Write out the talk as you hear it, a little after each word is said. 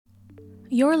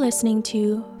You're listening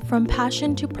to From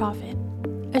Passion to Profit,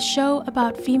 a show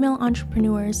about female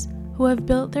entrepreneurs who have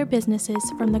built their businesses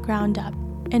from the ground up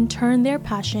and turned their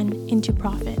passion into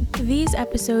profit. These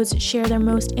episodes share their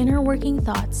most inner working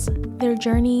thoughts, their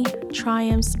journey,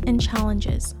 triumphs, and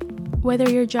challenges. Whether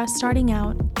you're just starting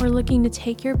out or looking to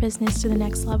take your business to the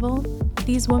next level,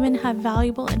 these women have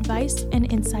valuable advice and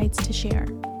insights to share.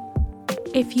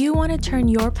 If you want to turn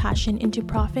your passion into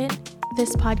profit,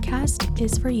 this podcast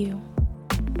is for you.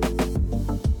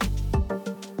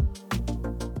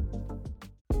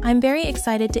 I'm very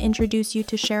excited to introduce you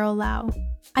to Cheryl Lau.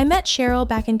 I met Cheryl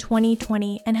back in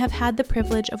 2020 and have had the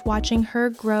privilege of watching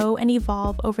her grow and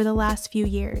evolve over the last few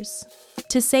years.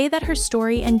 To say that her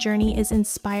story and journey is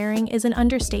inspiring is an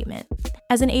understatement.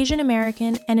 As an Asian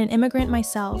American and an immigrant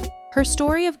myself, her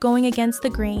story of going against the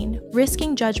grain,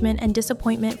 risking judgment and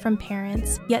disappointment from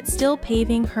parents, yet still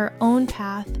paving her own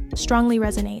path, strongly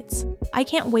resonates. I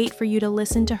can't wait for you to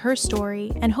listen to her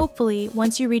story, and hopefully,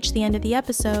 once you reach the end of the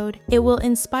episode, it will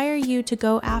inspire you to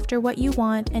go after what you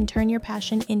want and turn your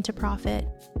passion into profit.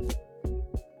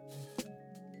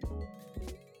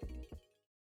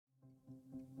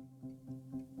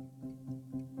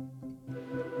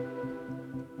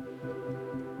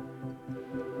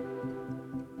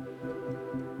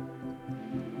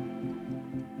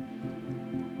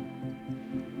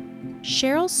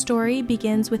 Cheryl's story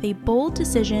begins with a bold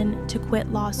decision to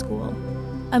quit law school,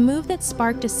 a move that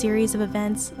sparked a series of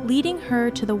events leading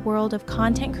her to the world of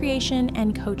content creation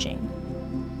and coaching.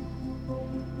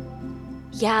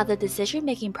 Yeah, the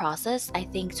decision-making process I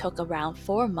think took around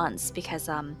 4 months because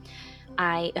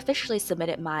I officially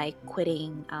submitted my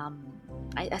quitting.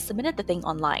 I submitted the thing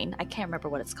online. I can't remember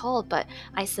what it's called, but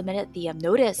I submitted the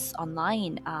notice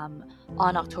online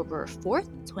on October 4th,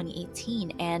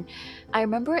 2018. And I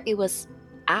remember it was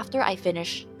after I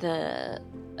finished the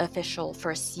official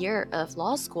first year of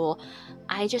law school,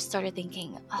 I just started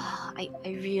thinking, I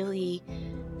really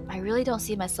don't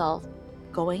see myself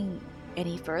going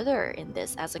any further in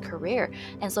this as a career.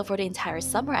 And so for the entire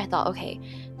summer, I thought, okay,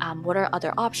 what are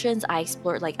other options? I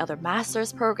explored like other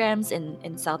master's programs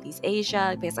in Southeast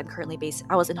Asia because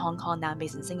I was in Hong Kong, now I'm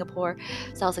based in Singapore.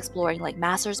 So I was exploring like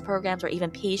master's programs or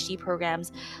even PhD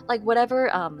programs, like whatever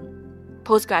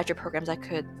postgraduate programs I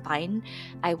could find.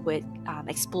 I would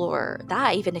explore that.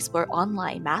 I even explore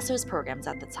online master's programs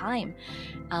at the time.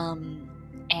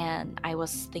 And I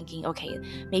was thinking, okay,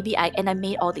 I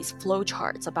made all these flow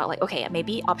charts about like, okay,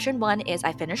 maybe option one is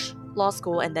I finish law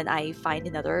school and then I find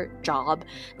another job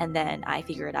and then I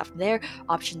figure it out from there.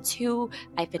 Option two,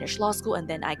 I finish law school and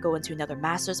then I go into another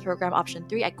master's program. Option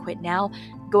three, I quit now,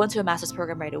 go into a master's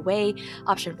program right away.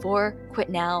 Option four, quit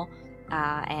now,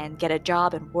 and get a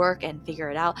job and work and figure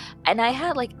it out. And I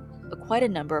had like quite a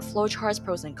number of flowcharts,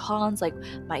 pros and cons, like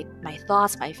my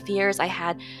thoughts, my fears.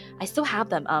 I still have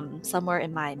them somewhere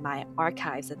in my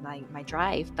archives and my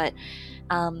drive. But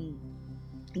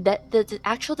that the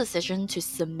actual decision to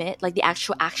submit, like the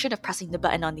actual action of pressing the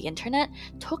button on the internet,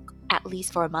 took at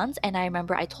least 4 months. And I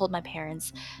remember I told my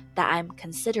parents that I'm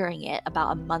considering it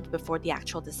about a month before the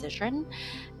actual decision,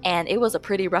 and it was a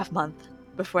pretty rough month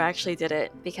before I actually did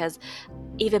it, because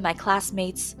even my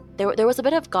classmates, there was a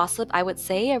bit of gossip, I would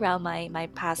say, around my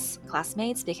past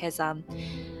classmates, because some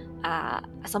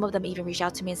of them even reach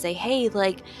out to me and say, hey,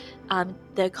 like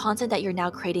the content that you're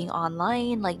now creating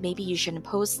online, like maybe you shouldn't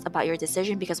post about your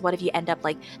decision, because what if you end up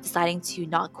like deciding to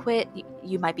not quit?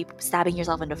 You might be stabbing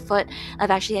yourself in the foot.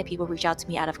 I've actually had people reach out to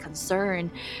me out of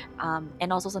concern,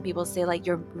 and also some people say like,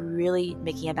 you're really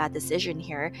making a bad decision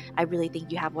here. I really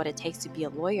think you have what it takes to be a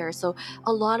lawyer. So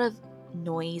a lot of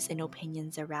noise and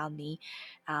opinions around me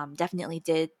definitely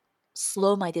did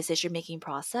slow my decision making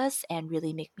process and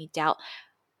really make me doubt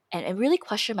and really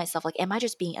question myself, like, am I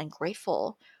just being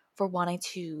ungrateful for wanting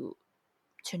to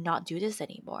not do this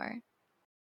anymore?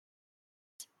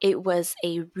 It was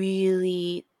a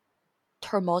really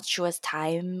tumultuous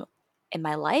time in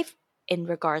my life in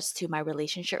regards to my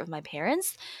relationship with my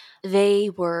parents. They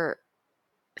were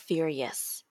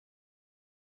furious.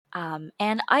 And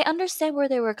I understand where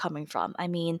they were coming from. I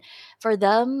mean, for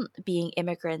them being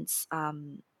immigrants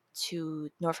to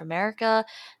North America,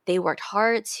 they worked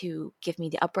hard to give me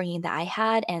the upbringing that I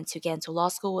had and to get into law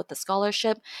school with the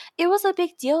scholarship. It was a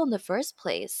big deal in the first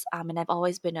place. And I've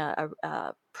always been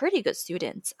a pretty good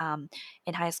student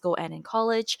in high school and in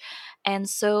college. And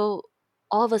so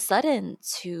all of a sudden,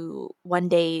 to one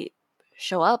day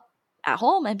show up at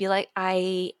home and be like,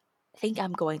 I think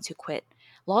I'm going to quit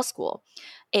law school.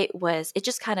 It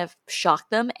just kind of shocked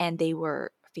them, and they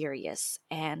were furious.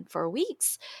 And for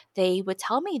weeks they would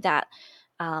tell me that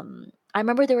I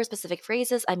remember there were specific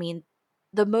phrases. I mean,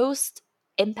 the most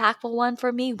impactful one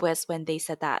for me was when they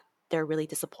said that they're really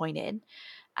disappointed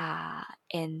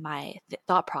in my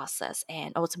thought process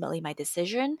and ultimately my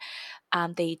decision.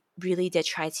 They really did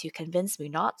try to convince me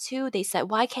not to. They said,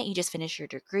 "Why can't you just finish your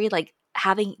degree? Like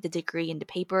having the degree in the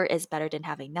paper is better than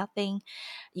having nothing.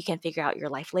 You can figure out your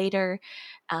life later."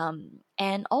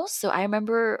 And also, I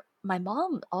remember my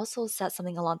mom also said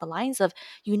something along the lines of,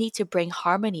 "You need to bring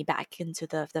harmony back into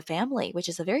the family," which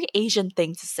is a very Asian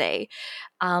thing to say.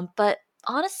 But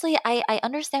honestly, I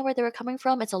understand where they were coming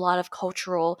from. It's a lot of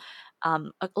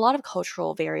a lot of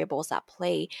cultural variables at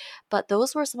play, but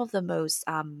those were some of the most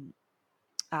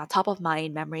top of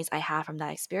mind memories I have from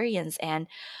that experience, and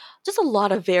just a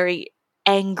lot of very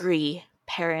angry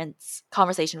parents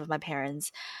conversation with my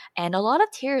parents, and a lot of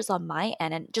tears on my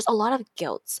end, and just a lot of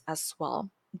guilt as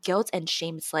well. Guilt and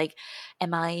shame. It's like,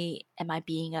 am I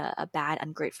being a bad,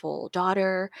 ungrateful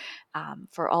daughter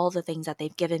for all the things that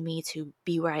they've given me to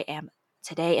be where I am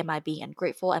today? Am I being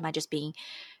ungrateful? Am I just being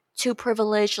too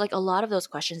privileged? Like a lot of those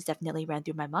questions definitely ran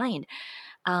through my mind.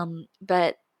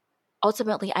 But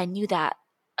ultimately, I knew that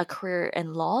a career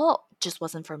in law just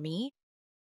wasn't for me.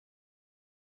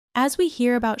 As we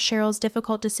hear about Cheryl's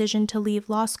difficult decision to leave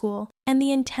law school and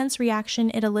the intense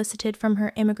reaction it elicited from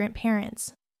her immigrant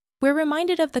parents, we're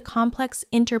reminded of the complex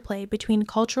interplay between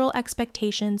cultural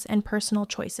expectations and personal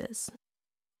choices.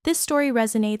 This story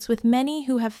resonates with many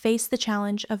who have faced the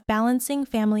challenge of balancing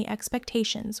family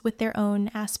expectations with their own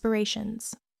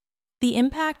aspirations. The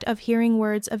impact of hearing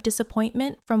words of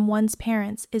disappointment from one's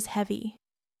parents is heavy.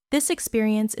 This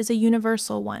experience is a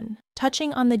universal one,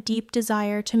 touching on the deep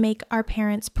desire to make our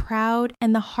parents proud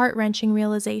and the heart-wrenching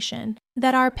realization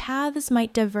that our paths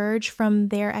might diverge from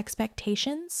their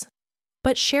expectations.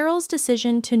 But Cheryl's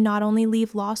decision to not only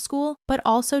leave law school, but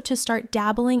also to start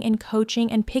dabbling in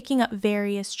coaching and picking up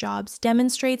various jobs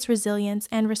demonstrates resilience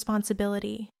and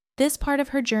responsibility. This part of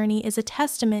her journey is a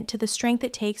testament to the strength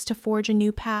it takes to forge a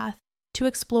new path, to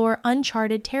explore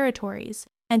uncharted territories,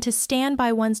 and to stand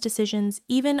by one's decisions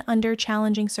even under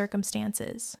challenging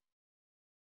circumstances.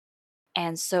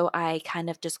 And so I kind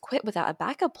of just quit without a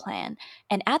backup plan.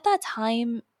 And at that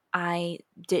time, I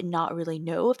did not really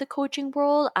know of the coaching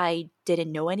world. I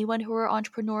didn't know anyone who were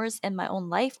entrepreneurs in my own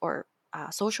life or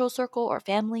social circle or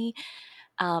family.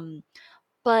 Um,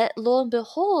 but lo and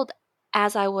behold,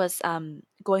 as I was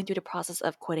going through the process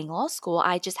of quitting law school,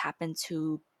 I just happened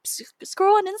to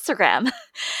scroll on Instagram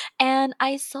and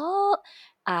I saw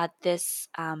this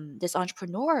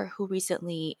entrepreneur who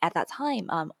recently, at that time,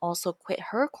 also quit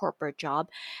her corporate job,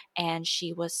 and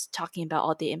she was talking about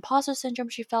all the imposter syndrome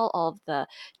she felt, all of the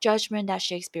judgment that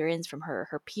she experienced from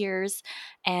her peers,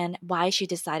 and why she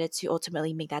decided to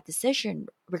ultimately make that decision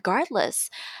regardless.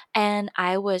 And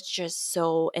I was just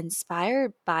so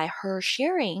inspired by her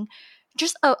sharing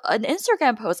just an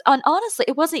Instagram post. And honestly,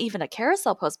 it wasn't even a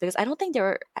carousel post because I don't think there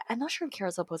were, I'm not sure if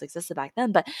carousel posts existed back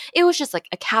then, but it was just like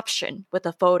a caption with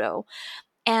a photo.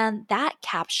 And that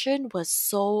caption was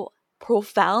so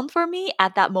profound for me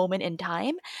at that moment in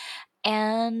time.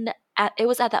 And it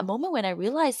was at that moment when I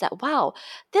realized that, wow,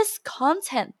 this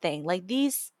content thing, like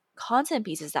these content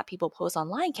pieces that people post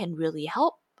online can really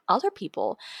help other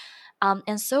people.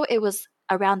 And so it was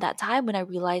around that time when I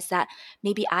realized that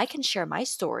maybe I can share my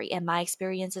story and my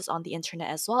experiences on the internet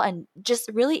as well, and just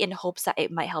really in hopes that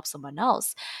it might help someone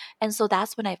else. And so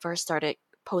that's when I first started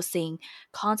posting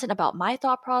content about my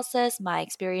thought process, my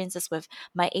experiences with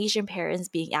my Asian parents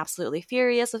being absolutely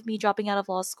furious with me dropping out of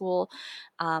law school,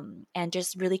 and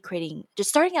just really just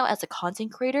starting out as a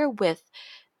content creator with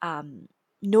um,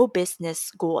 no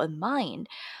business goal in mind.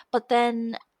 But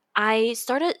then I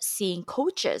started seeing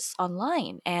coaches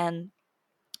online, and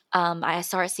I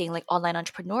started seeing like online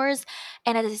entrepreneurs.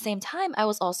 And at the same time, I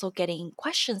was also getting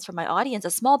questions from my audience,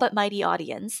 a small but mighty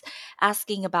audience,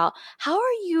 asking about how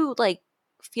are you like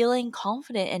feeling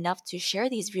confident enough to share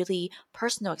these really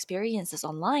personal experiences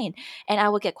online. And I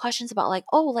would get questions about like,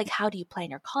 oh, like how do you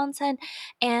plan your content,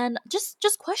 and just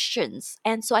questions.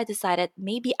 And so I decided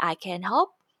maybe I can help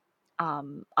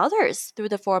others through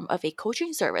the form of a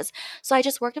coaching service. So I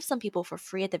just worked with some people for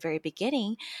free at the very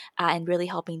beginning, and really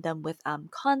helping them with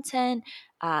content,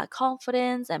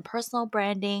 confidence, and personal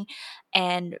branding.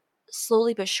 And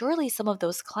slowly but surely, some of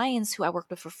those clients who I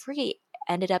worked with for free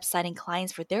ended up signing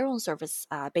clients for their own service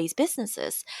based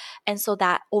businesses. And so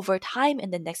that over time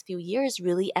in the next few years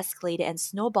really escalated and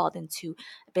snowballed into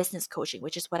business coaching,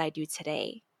 which is what I do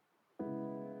today.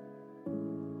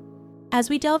 As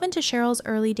we delve into Cheryl's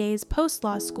early days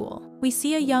post-law school, we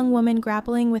see a young woman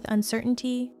grappling with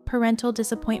uncertainty, parental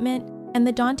disappointment, and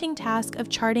the daunting task of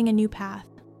charting a new path.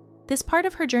 This part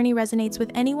of her journey resonates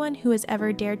with anyone who has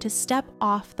ever dared to step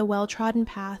off the well-trodden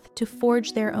path to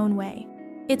forge their own way.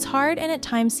 It's hard and at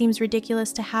times seems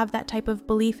ridiculous to have that type of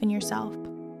belief in yourself.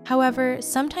 However,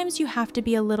 sometimes you have to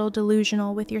be a little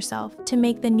delusional with yourself to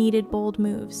make the needed bold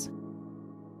moves.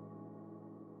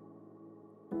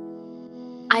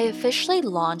 I officially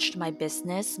launched my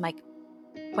business.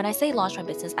 When I say launch my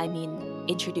business, I mean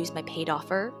introduce my paid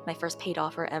offer, my first paid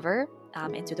offer ever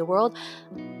into the world.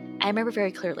 I remember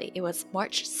very clearly. It was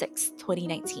March 6th,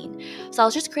 2019. So I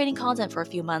was just creating content for a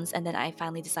few months, and then I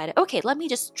finally decided, okay, let me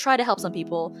just try to help some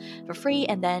people for free.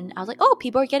 And then I was like, oh,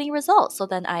 people are getting results. So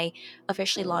then I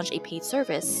officially launched a paid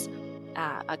service,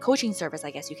 a coaching service, I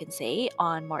guess you can say,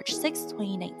 on March 6th,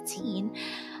 2019.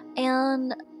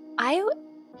 And I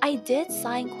I did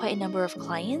sign quite a number of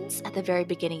clients at the very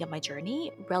beginning of my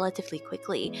journey relatively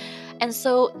quickly. And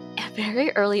so,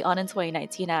 very early on in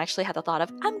 2019, I actually had the thought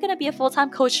of, I'm going to be a full time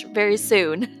coach very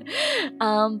soon.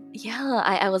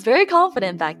 I was very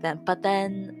confident back then. But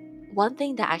then, one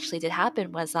thing that actually did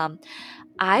happen was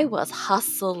I was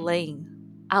hustling.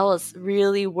 I was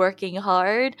really working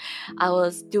hard. I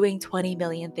was doing 20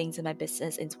 million things in my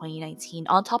business in 2019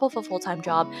 on top of a full-time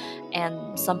job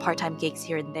and some part-time gigs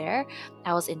here and there.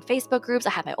 I was in Facebook groups. I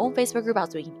had my own Facebook group. I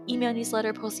was doing an email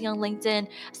newsletter, posting on LinkedIn,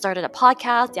 started a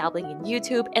podcast, dabbling in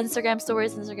YouTube, Instagram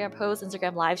stories, Instagram posts,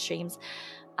 Instagram live streams,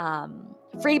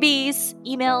 freebies,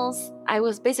 emails. I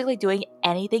was basically doing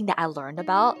anything that I learned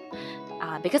about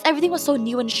because everything was so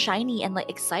new and shiny and like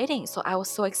exciting. So I was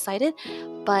so excited,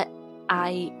 but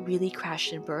I really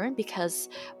crashed and burned because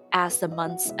as the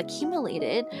months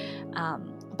accumulated,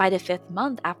 by the fifth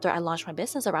month after I launched my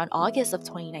business around August of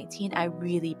 2019, I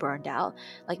really burned out.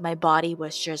 Like my body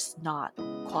was just not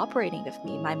cooperating with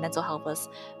me. My mental health was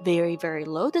very, very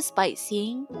low despite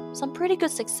seeing some pretty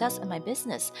good success in my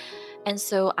business. And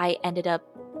so I ended up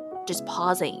just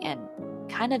pausing and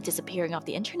kind of disappearing off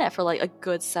the internet for like a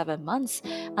good 7 months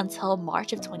until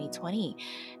March of 2020.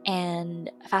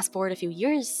 And fast forward a few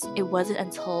years, it wasn't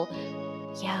until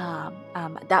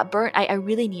that burn. I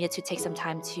really needed to take some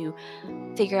time to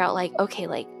figure out like, okay,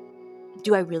 like,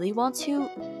 do I really want to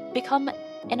become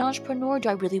an entrepreneur? Do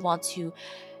I really want to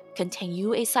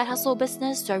continue a side hustle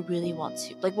business? Do I really want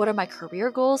to, like, what are my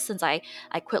career goals since I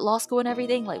quit law school and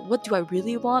everything? Like, what do I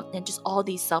really want? And just all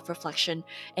these self-reflection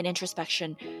and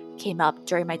introspection came up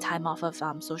during my time off of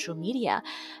social media.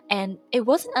 And it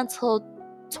wasn't until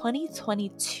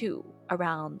 2022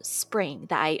 around spring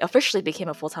that I officially became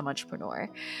a full-time entrepreneur.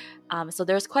 So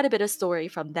there's quite a bit of story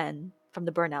from then, from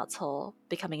the burnout till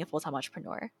becoming a full-time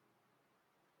entrepreneur.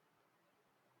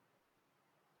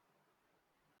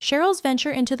 Cheryl's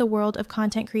venture into the world of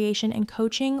content creation and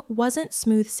coaching wasn't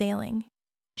smooth sailing.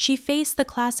 She faced the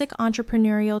classic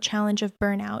entrepreneurial challenge of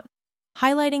burnout,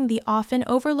 highlighting the often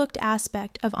overlooked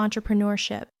aspect of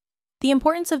entrepreneurship, the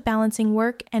importance of balancing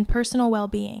work and personal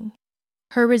well-being.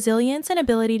 Her resilience and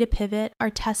ability to pivot are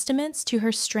testaments to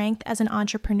her strength as an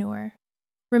entrepreneur.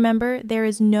 Remember, there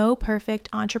is no perfect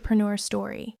entrepreneur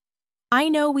story. I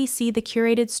know we see the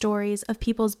curated stories of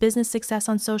people's business success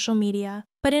on social media,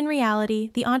 but in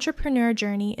reality, the entrepreneur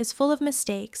journey is full of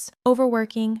mistakes,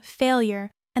 overworking,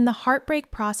 failure, and the heartbreak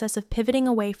process of pivoting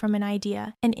away from an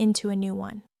idea and into a new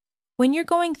one. When you're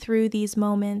going through these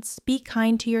moments, be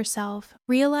kind to yourself,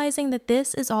 realizing that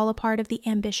this is all a part of the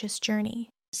ambitious journey.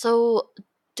 So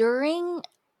during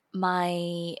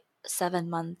my 7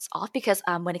 months off, because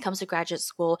when it comes to graduate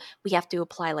school, we have to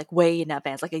apply like way in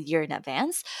advance, like a year in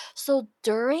advance. So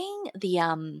during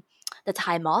the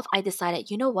time off, I decided,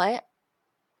 you know what?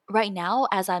 Right now,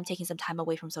 as I'm taking some time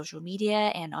away from social media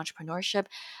and entrepreneurship,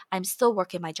 I'm still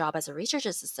working my job as a research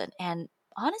assistant. And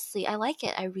honestly, I like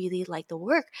it. I really like the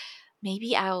work.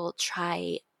 Maybe I'll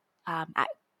try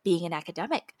being an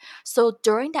academic. So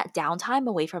during that downtime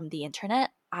away from the internet,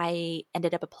 I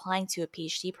ended up applying to a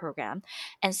PhD program.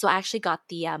 And so I actually got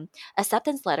the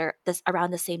acceptance letter this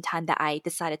around the same time that I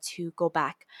decided to go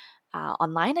back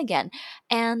online again.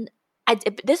 And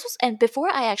and before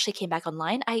I actually came back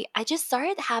online, I just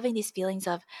started having these feelings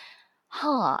of,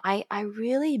 I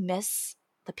really miss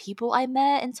the people I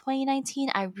met in 2019.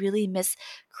 I really miss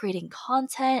creating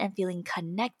content and feeling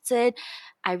connected.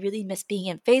 I really miss being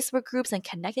in Facebook groups and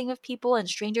connecting with people and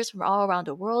strangers from all around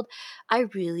the world. I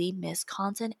really miss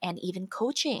content and even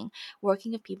coaching,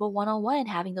 working with people one on one and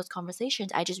having those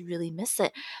conversations. I just really miss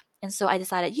it. And so I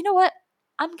decided, you know what?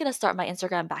 I'm going to start my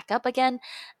Instagram back up again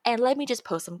and let me just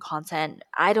post some content.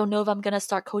 I don't know if I'm going to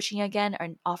start coaching again or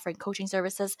offering coaching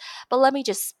services, but let me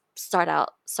just start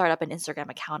up an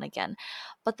Instagram account again.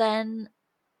 But then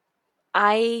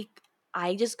I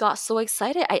I just got so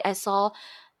excited. I saw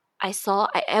I saw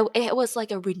it was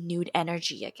like a renewed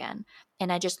energy again.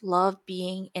 And I just love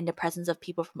being in the presence of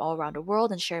people from all around the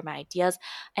world and share my ideas.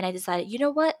 And I decided, you know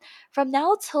what? From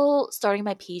now till starting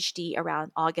my PhD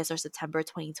around August or September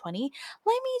 2020,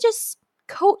 let me just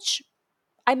coach.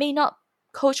 I may not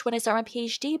coach when I start my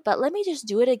PhD, but let me just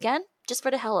do it again just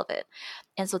for the hell of it.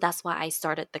 And so that's why I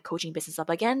started the coaching business up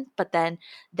again. But then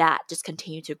that just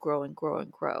continued to grow and grow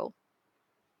and grow.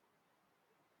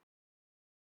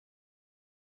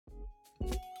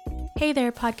 Hey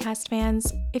there, podcast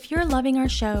fans. If you're loving our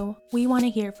show, we want to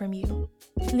hear from you.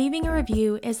 Leaving a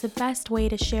review is the best way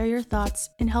to share your thoughts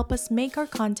and help us make our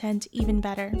content even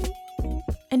better.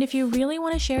 And if you really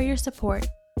want to share your support,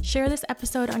 share this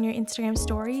episode on your Instagram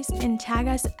stories and tag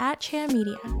us at Cheryl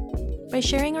Media. By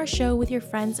sharing our show with your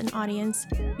friends and audience,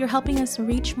 you're helping us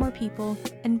reach more people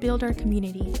and build our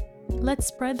community. Let's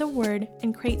spread the word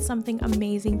and create something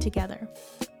amazing together.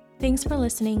 Thanks for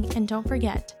listening, and don't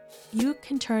forget, you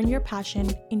can turn your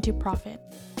passion into profit.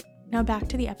 Now back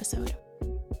to the episode.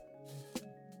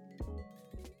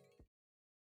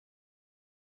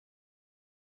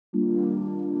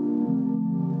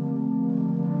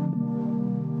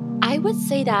 I would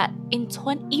say that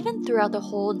even throughout the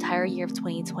whole entire year of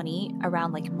 2020,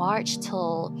 around like March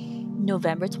till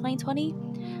November 2020,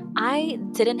 I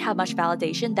didn't have much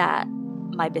validation that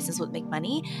my business would make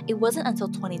money. It wasn't until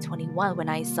 2021 when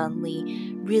I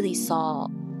suddenly really saw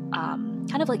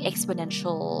kind of like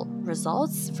exponential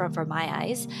results from my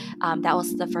eyes. That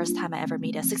was the first time I ever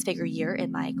made a six-figure year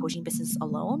in my coaching business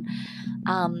alone.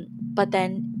 But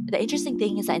then the interesting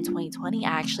thing is that in 2020, I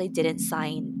actually didn't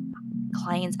sign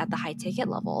clients at the high ticket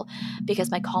level because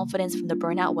my confidence from the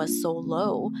burnout was so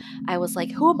low. I was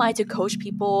like, who am I to coach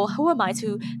people? Who am I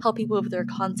to help people with their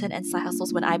content and side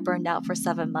hustles when I burned out for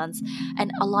 7 months?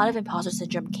 And a lot of imposter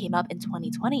syndrome came up in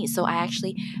 2020. So I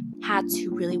actually had to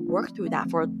really work through that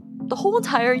for the whole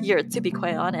entire year, to be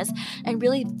quite honest, and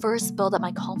really first build up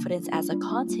my confidence as a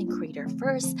content creator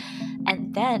first.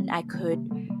 And then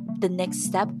the next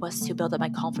step was to build up my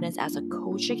confidence as a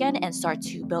coach again and start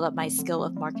to build up my skill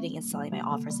of marketing and selling my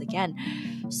offers again.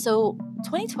 So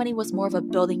 2020 was more of a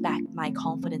building back my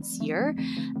confidence year.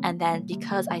 And then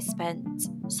because I spent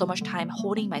so much time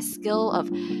honing my skill of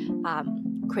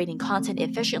creating content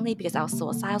efficiently because I was still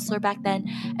a side hustler back then,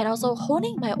 and also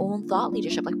honing my own thought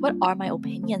leadership. Like, what are my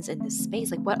opinions in this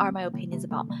space? Like, what are my opinions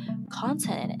about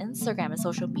content and Instagram and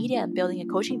social media and building a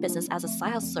coaching business as a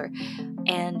side hustler?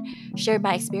 And shared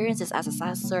my experiences as a side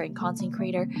hustler and content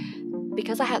creator.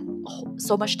 Because I had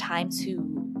so much time to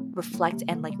reflect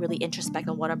and like really introspect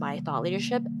on what are my thought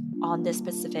leadership on this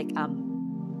specific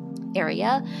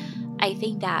area, I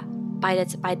think that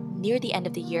by near the end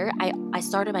of the year, I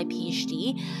started my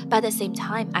PhD, but at the same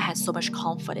time, I had so much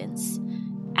confidence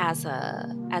as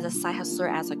a side hustler,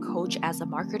 as a coach, as a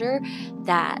marketer,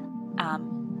 that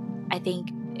I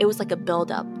think it was like a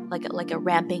build up, like a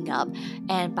ramping up.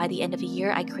 And by the end of the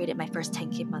year, I created my first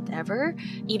 10K month ever,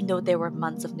 even though there were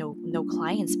months of no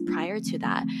clients prior to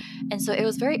that. And so it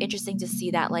was very interesting to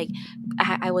see that like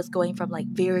I was going from like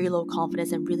very low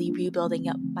confidence and really rebuilding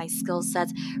up my skill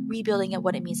sets, rebuilding up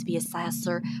what it means to be a side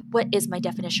hustler, what is my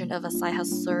definition of a side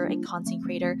hustler and content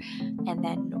creator, and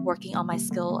then working on my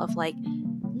skill of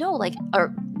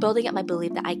or building up my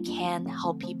belief that I can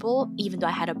help people even though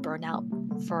I had a burnout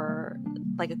for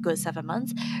like a good 7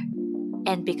 months.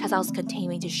 And because I was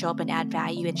continuing to show up and add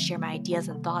value and share my ideas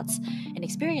and thoughts and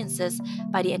experiences,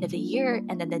 by the end of the year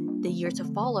and then the year to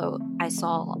follow, I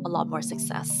saw a lot more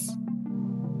success.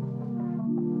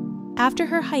 After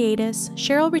her hiatus,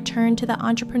 Cheryl returned to the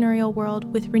entrepreneurial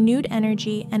world with renewed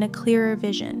energy and a clearer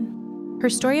vision. Her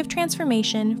story of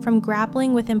transformation, from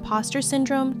grappling with imposter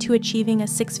syndrome to achieving a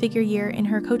six-figure year in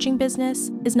her coaching business,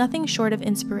 is nothing short of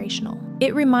inspirational.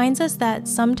 It reminds us that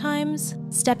sometimes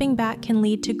stepping back can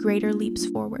lead to greater leaps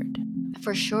forward.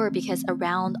 For sure, because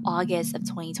around August of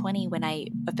 2020, when I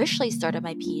officially started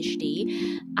my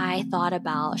PhD, I thought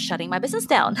about shutting my business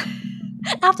down.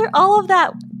 After all of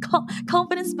that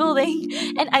confidence building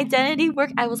and identity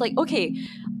work, I was like, okay,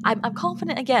 I'm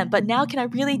confident again, but now can I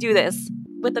really do this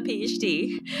with the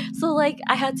PhD? So like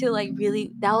I had to like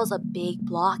really, that was a big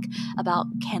block about,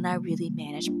 can I really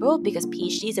manage both? Because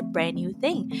PhD is a brand new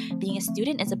thing. Being a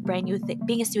student is a brand new thing.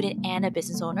 Being a student and a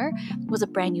business owner was a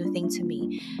brand new thing to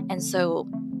me. And so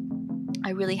I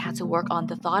really had to work on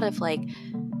the thought of like,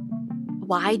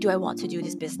 why do I want to do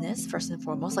this business first and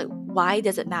foremost? Like, why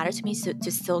does it matter to me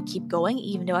to still keep going,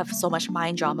 even though I have so much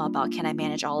mind drama about, can I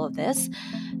manage all of this?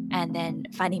 And then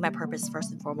finding my purpose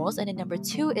first and foremost. And then number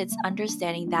two, it's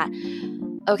understanding that,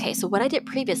 okay, so what I did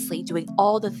previously, doing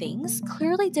all the things,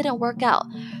 clearly didn't work out.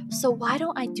 So why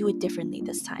don't I do it differently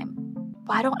this time?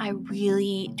 why don't I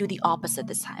really do the opposite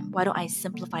this time? Why don't I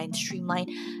simplify and streamline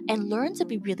and learn to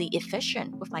be really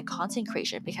efficient with my content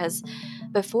creation? Because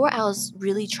before I was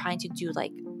really trying to do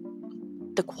like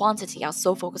the quantity. I was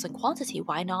so focused on quantity.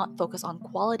 Why not focus on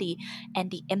quality and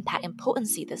the impact and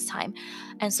potency this time?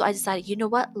 And so I decided, you know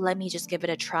what? Let me just give it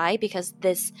a try, because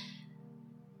this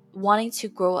wanting to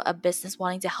grow a business,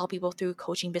 wanting to help people through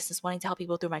coaching business, wanting to help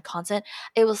people through my content,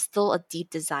 it was still a deep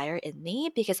desire in me,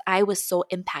 because I was so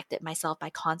impacted myself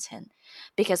by content.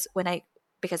 Because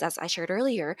because as I shared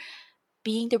earlier,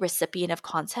 being the recipient of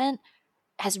content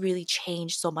has really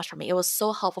changed so much for me. It was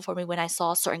so helpful for me when I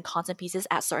saw certain content pieces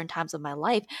at certain times of my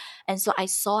life. And so I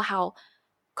saw how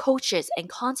coaches and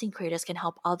content creators can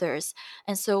help others.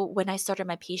 And so when I started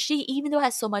my PhD, even though I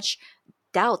had so much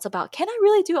doubts about, can I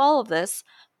really do all of this?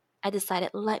 I decided,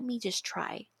 let me just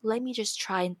try. Let me just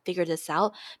try and figure this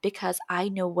out, because I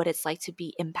know what it's like to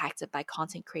be impacted by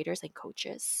content creators and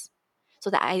coaches. So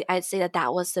that I'd say that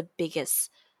that was the biggest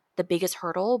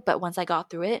hurdle. But once I got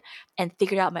through it and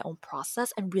figured out my own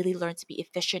process and really learned to be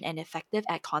efficient and effective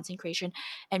at content creation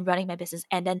and running my business,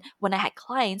 and then when I had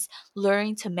clients,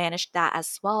 learning to manage that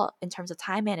as well in terms of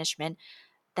time management,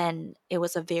 then it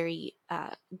was a very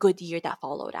good year that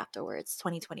followed afterwards,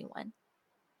 2021.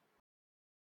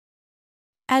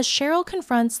 As Cheryl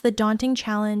confronts the daunting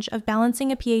challenge of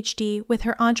balancing a PhD with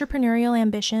her entrepreneurial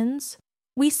ambitions,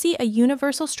 we see a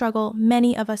universal struggle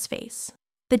many of us face: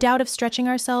 the doubt of stretching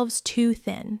ourselves too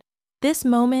thin. This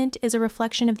moment is a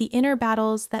reflection of the inner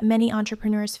battles that many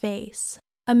entrepreneurs face,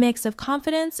 a mix of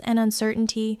confidence and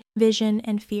uncertainty, vision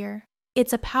and fear.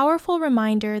 It's a powerful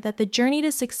reminder that the journey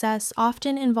to success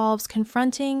often involves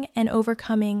confronting and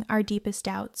overcoming our deepest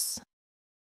doubts.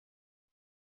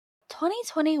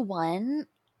 2021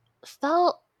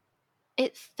 felt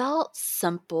it felt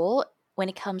simple when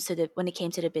it came to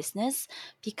the business,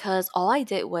 because all I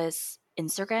did was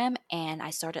Instagram and I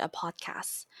started a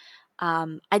podcast.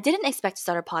 I didn't expect to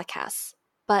start a podcast,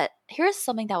 but here's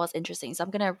something that was interesting. So I'm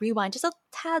gonna rewind just a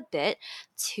tad bit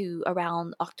to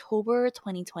around October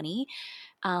 2020.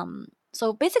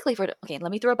 So basically, okay,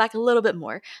 let me throw it back a little bit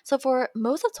more. So for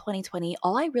most of 2020,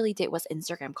 all I really did was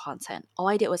Instagram content. All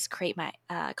I did was create my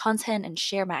content and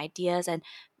share my ideas and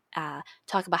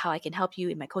talk about how I can help you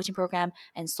in my coaching program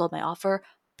and sold my offer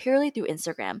purely through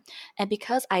Instagram. And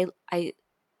because I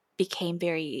became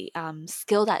very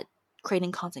skilled at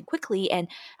creating content quickly, and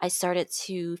I started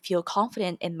to feel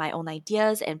confident in my own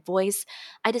ideas and voice,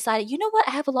 I decided, you know what,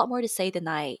 I have a lot more to say than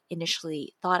I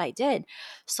initially thought I did.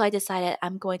 So I decided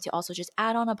I'm going to also just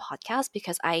add on a podcast,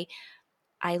 because I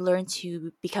learned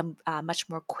to become much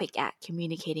more quick at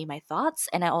communicating my thoughts,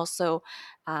 and I also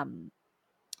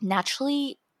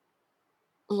naturally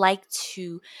like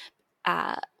to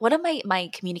one of my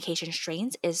communication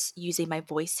strains is using my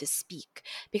voice to speak,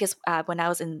 because when I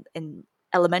was in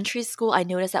elementary school, I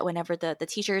noticed that whenever the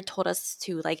teacher told us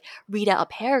to like read out a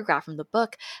paragraph from the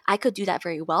book, I could do that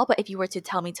very well, but if you were to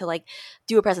tell me to like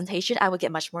do a presentation, I would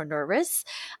get much more nervous.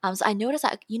 So I noticed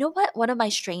that, you know what, one of my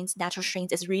strains, natural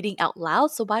strains, is reading out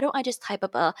loud. So why don't I just type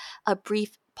up a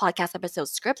brief podcast episode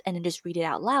script and then just read it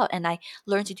out loud? And I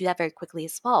learned to do that very quickly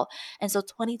as well. And so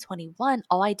 2021,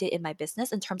 all I did in my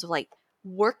business in terms of like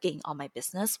working on my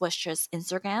business was just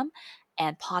Instagram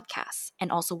and podcasts,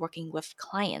 and also working with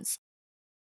clients.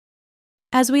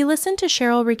 As we listen to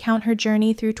Cheryl recount her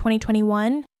journey through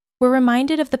 2021, we're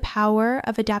reminded of the power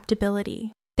of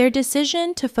adaptability. Their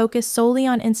decision to focus solely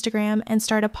on Instagram and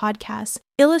start a podcast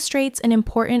illustrates an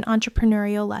important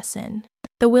entrepreneurial lesson.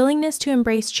 The willingness to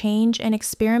embrace change and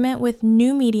experiment with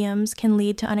new mediums can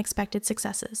lead to unexpected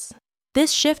successes.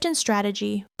 This shift in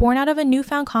strategy, born out of a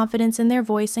newfound confidence in their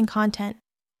voice and content,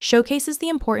 showcases the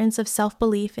importance of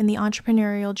self-belief in the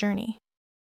entrepreneurial journey.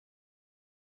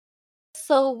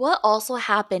 So what also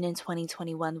happened in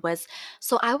 2021 was,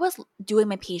 so I was doing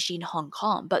my PhD in Hong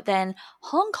Kong, but then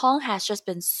Hong Kong has just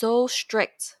been so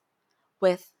strict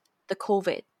with the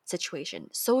COVID situation,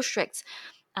 so strict,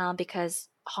 because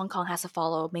Hong Kong has to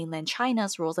follow mainland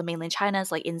China's rules, and mainland China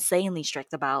is like insanely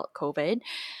strict about COVID.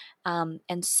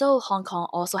 And so Hong Kong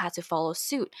also had to follow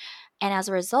suit. And as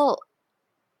a result,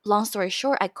 long story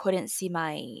short, I couldn't see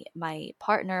my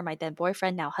partner, my then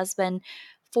boyfriend, now husband,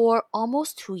 for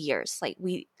almost 2 years. Like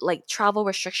we like travel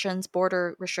restrictions,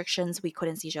 border restrictions, we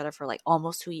couldn't see each other for like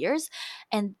almost 2 years.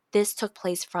 And this took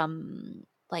place from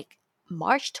like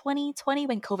March 2020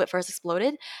 when COVID first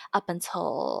exploded up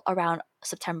until around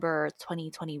September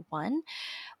 2021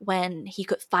 when he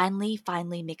could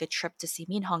finally make a trip to see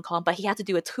me in Hong Kong, but he had to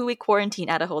do a 2-week quarantine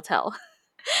at a hotel.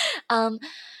 um,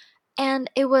 and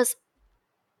it was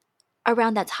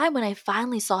around that time when I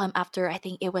finally saw him after, I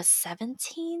think it was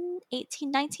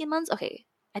 19 months. Okay,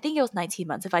 I think it was 19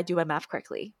 months if I do my math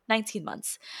correctly. 19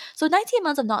 months. So 19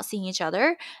 months of not seeing each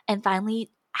other and finally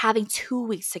having 2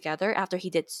 weeks together after he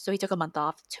did. So he took a month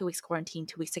off, 2 weeks quarantine,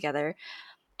 2 weeks together,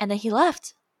 and then he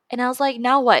left. And I was like,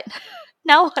 now what?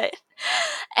 Now what?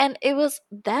 And it was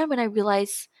then when I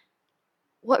realized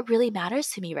what really matters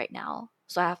to me right now.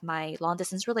 So I have my long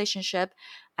distance relationship.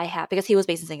 I have, because he was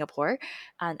based in Singapore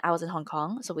and I was in Hong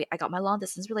Kong. So I got my long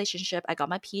distance relationship, I got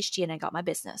my PhD, and I got my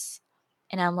business.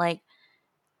 And I'm like,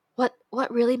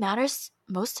 what really matters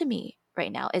most to me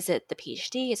right now? Is it the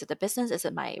PhD? Is it the business? Is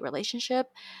it my relationship?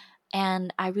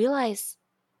 And I realized,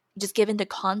 just given the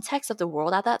context of the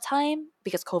world at that time,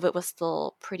 because COVID was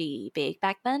still pretty big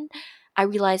back then, I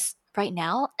realized right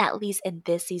now, at least in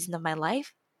this season of my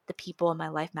life, the people in my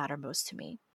life matter most to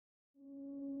me.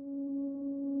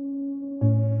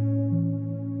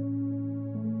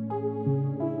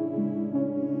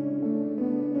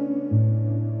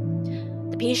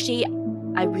 The PhD,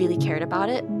 I really cared about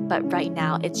it, but right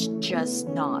now it's just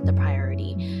not the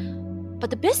priority. But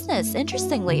the business,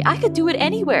 interestingly, I could do it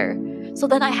anywhere. So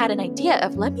then I had an idea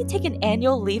of, let me take an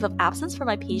annual leave of absence for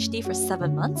my PhD for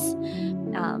 7 months,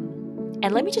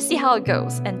 and let me just see how it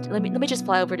goes. And let me just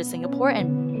fly over to Singapore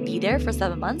and be there for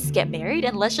 7 months, get married,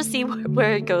 and let's just see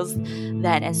where it goes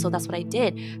then. And so that's what I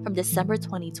did from December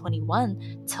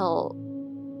 2021 till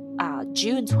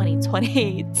June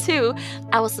 2022.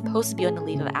 I was supposed to be on a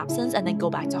leave of absence and then go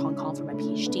back to Hong Kong for my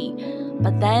PhD.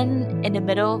 But then in the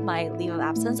middle of my leave of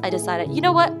absence, I decided, you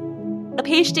know what? The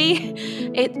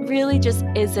PhD, it really just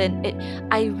isn't it.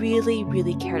 I really,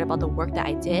 really cared about the work that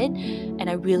I did and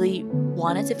I really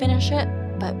wanted to finish it.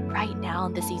 But right now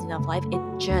in the season of life, it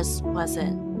just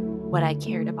wasn't what I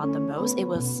cared about the most. It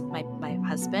was my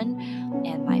husband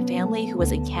and my family who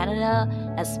was in Canada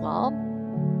as well.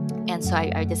 And so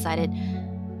I decided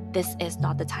this is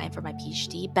not the time for my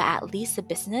PhD, but at least the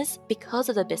business, because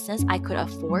of the business, I could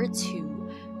afford to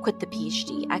quit the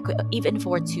PhD. I could even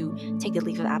afford to take the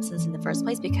leave of absence in the first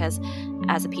place because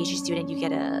as a PhD student, you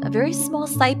get a very small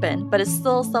stipend, but it's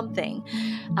still something.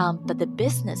 But the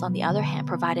business, on the other hand,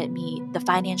 provided me the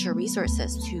financial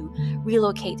resources to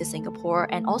relocate to Singapore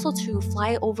and also to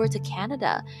fly over to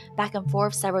Canada back and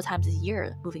forth several times a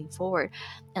year moving forward.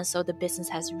 And so the business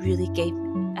has really gave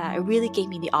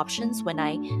me the options when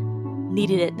I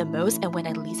needed it the most and when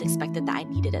I least expected that I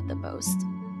needed it the most.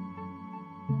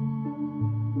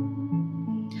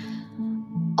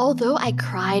 Although I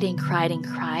cried and cried and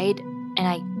cried, and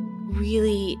I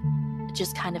really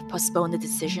just kind of postponed the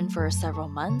decision for several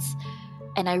months,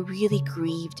 and I really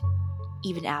grieved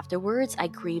even afterwards. I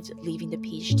grieved leaving the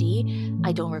PhD.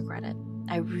 I don't regret it.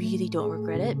 I really don't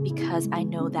regret it because I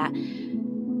know that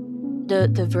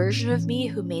the version of me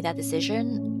who made that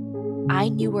decision, I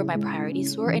knew where my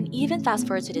priorities were, and even fast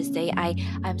forward to this day,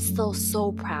 I'm still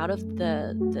so proud of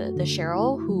the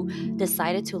Cheryl who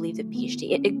decided to leave the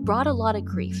PhD. It brought a lot of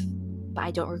grief, but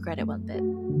I don't regret it one bit.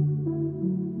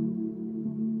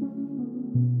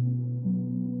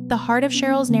 The heart of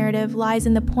Cheryl's narrative lies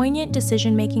in the poignant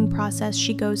decision-making process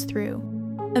she goes through,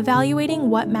 evaluating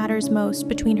what matters most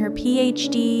between her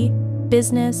PhD,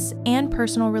 business, and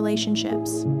personal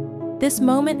relationships. This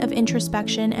moment of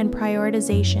introspection and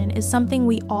prioritization is something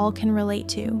we all can relate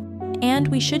to, and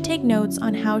we should take notes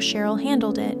on how Cheryl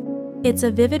handled it. It's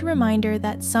a vivid reminder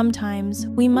that sometimes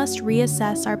we must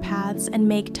reassess our paths and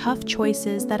make tough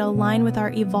choices that align with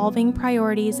our evolving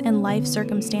priorities and life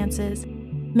circumstances.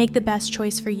 Make the best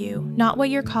choice for you, not what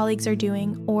your colleagues are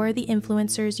doing or the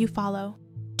influencers you follow.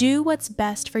 Do what's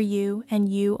best for you and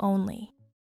you only.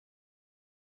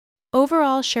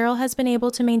 Overall, Cheryl has been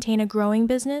able to maintain a growing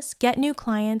business, get new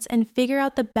clients, and figure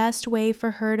out the best way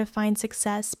for her to find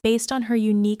success based on her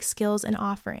unique skills and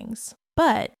offerings.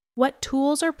 But what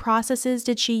tools or processes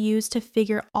did she use to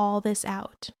figure all this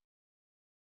out?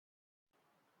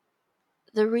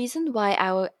 The reason why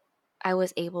I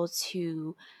was able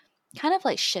to kind of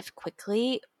like shift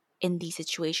quickly in these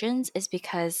situations is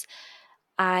because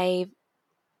I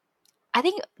I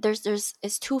think there's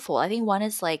it's twofold. I think one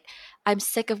is like I'm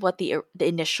sick of what the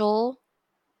initial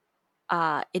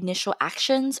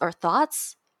actions or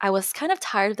thoughts. I was kind of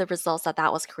tired of the results that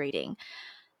was creating.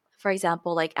 For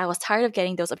example, like I was tired of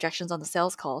getting those objections on the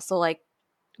sales call. So like,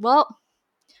 well,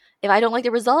 if I don't like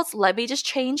the results, let me just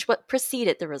change what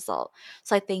preceded the result.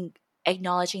 So I think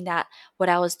acknowledging that what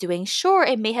I was doing, sure,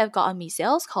 it may have gotten me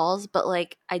sales calls, but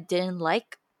like I didn't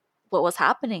like what was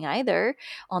happening either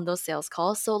on those sales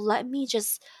calls. So let me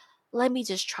just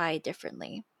try it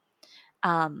differently.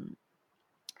 And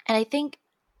I think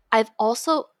I've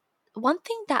also one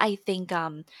thing that I think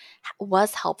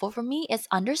was helpful for me is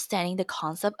understanding the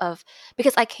concept of,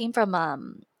 because I came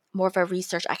from more of a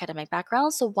research academic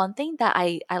background. So one thing that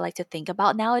I like to think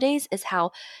about nowadays is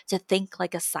how to think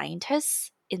like a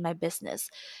scientist in my business.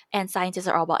 And scientists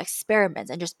are all about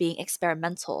experiments and just being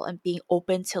experimental and being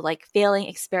open to like failing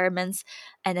experiments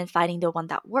and then finding the one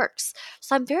that works.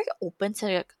 So I'm very open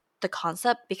to the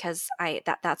concept because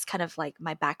that's kind of like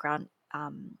my background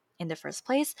in the first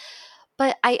place.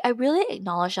 But I really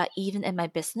acknowledge that even in my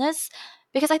business,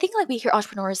 because I think like we hear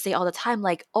entrepreneurs say all the time,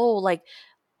 like, oh, like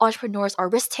entrepreneurs are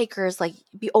risk takers, like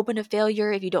be open to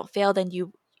failure. If you don't fail, then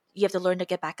you have to learn to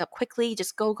get back up quickly.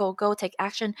 Just go, go, go, take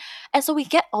action. And so we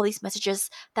get all these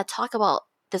messages that talk about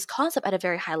this concept at a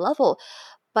very high level.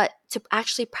 But to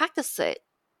actually practice it,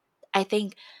 I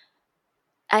think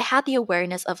I had the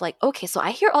awareness of like, okay, so I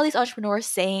hear all these entrepreneurs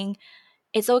saying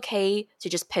it's okay to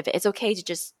just pivot. It's okay to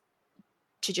just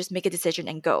make a decision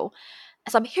and go.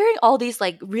 So I'm hearing all these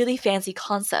like really fancy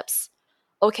concepts.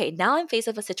 Okay, now I'm faced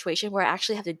with a situation where I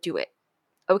actually have to do it.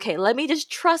 Okay, let me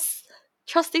just trust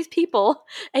these people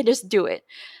and just do it.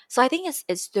 So I think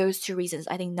it's those two reasons.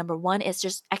 I think number one is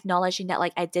just acknowledging that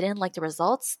like I didn't like the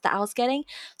results that I was getting.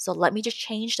 So let me just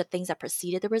change the things that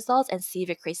preceded the results and see if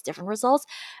it creates different results.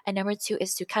 And number two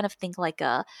is to kind of think like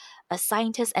a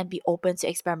scientist and be open to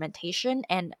experimentation.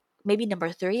 And maybe number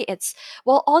three, it's,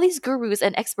 well, all these gurus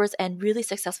and experts and really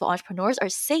successful entrepreneurs are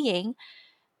saying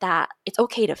that it's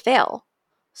okay to fail.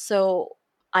 So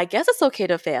I guess it's okay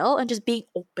to fail and just being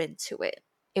open to it.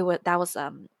 That was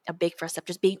a big first step,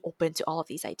 just being open to all of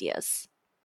these ideas.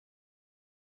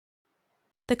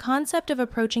 The concept of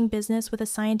approaching business with a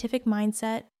scientific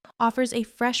mindset offers a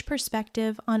fresh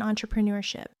perspective on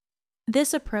entrepreneurship.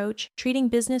 This approach, treating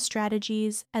business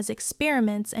strategies as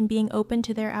experiments and being open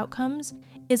to their outcomes,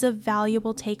 is a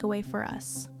valuable takeaway for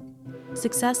us.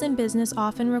 Success in business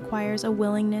often requires a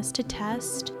willingness to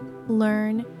test,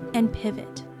 learn, and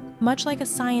pivot, much like a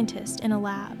scientist in a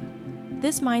lab.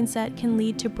 This mindset can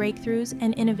lead to breakthroughs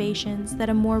and innovations that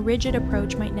a more rigid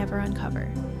approach might never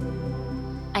uncover.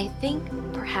 I think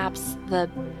perhaps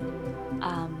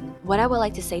what I would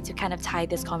like to say to kind of tie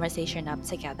this conversation up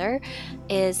together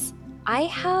is I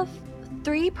have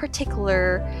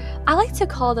I like to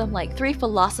call them like 3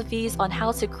 philosophies on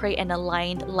how to create an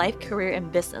aligned life, career,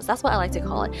 and business. That's what I like to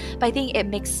call it. But I think it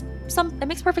makes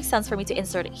perfect sense for me to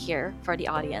insert it here for the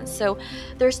audience. So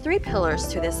there's 3 pillars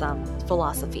to this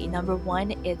philosophy. Number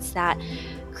 1, it's that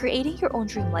creating your own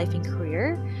dream life and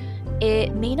career,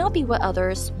 it may not be what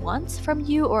others want from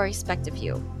you or expect of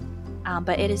you.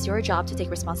 But it is your job to take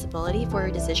responsibility for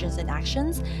your decisions and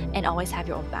actions and always have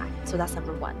your own back. So that's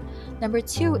number 1. Number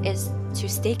 2 is to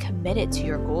stay committed to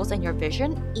your goals and your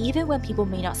vision, even when people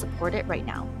may not support it right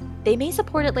now. They may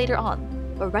support it later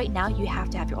on, but right now you have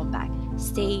to have your own back.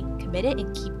 Stay committed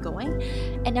and keep going.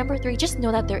 And number 3, just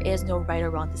know that there is no right or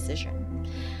wrong decision.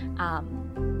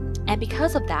 And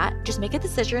because of that, just make a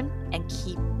decision and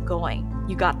keep going.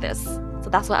 You got this. So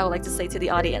that's what I would like to say to the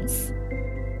audience.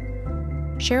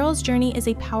 Cheryl's journey is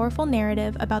a powerful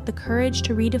narrative about the courage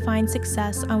to redefine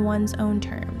success on one's own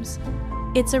terms.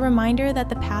 It's a reminder that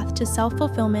the path to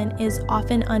self-fulfillment is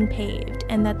often unpaved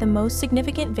and that the most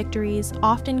significant victories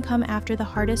often come after the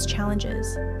hardest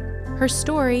challenges. Her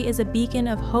story is a beacon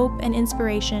of hope and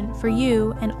inspiration for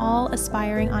you and all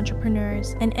aspiring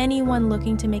entrepreneurs and anyone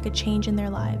looking to make a change in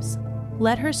their lives.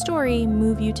 Let her story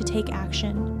move you to take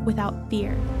action without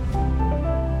fear.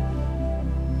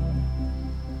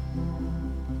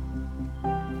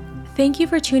 Thank you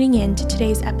for tuning in to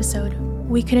today's episode.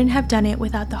 We couldn't have done it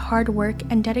without the hard work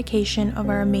and dedication of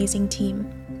our amazing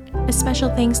team. A special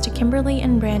thanks to Kimberly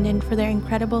and Brandon for their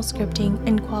incredible scripting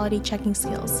and quality checking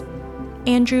skills,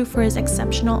 Andrew for his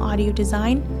exceptional audio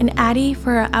design, and Addie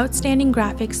for our outstanding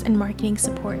graphics and marketing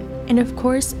support. And of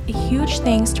course, a huge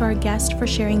thanks to our guests for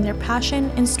sharing their passion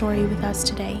and story with us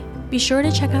today. Be sure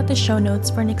to check out the show notes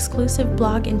for an exclusive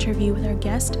blog interview with our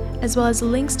guest, as well as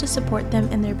links to support them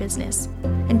in their business.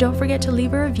 And don't forget to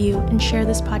leave a review and share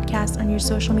this podcast on your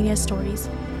social media stories.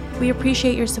 We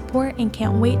appreciate your support and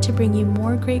can't wait to bring you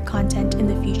more great content in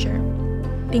the future.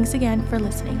 Thanks again for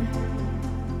listening.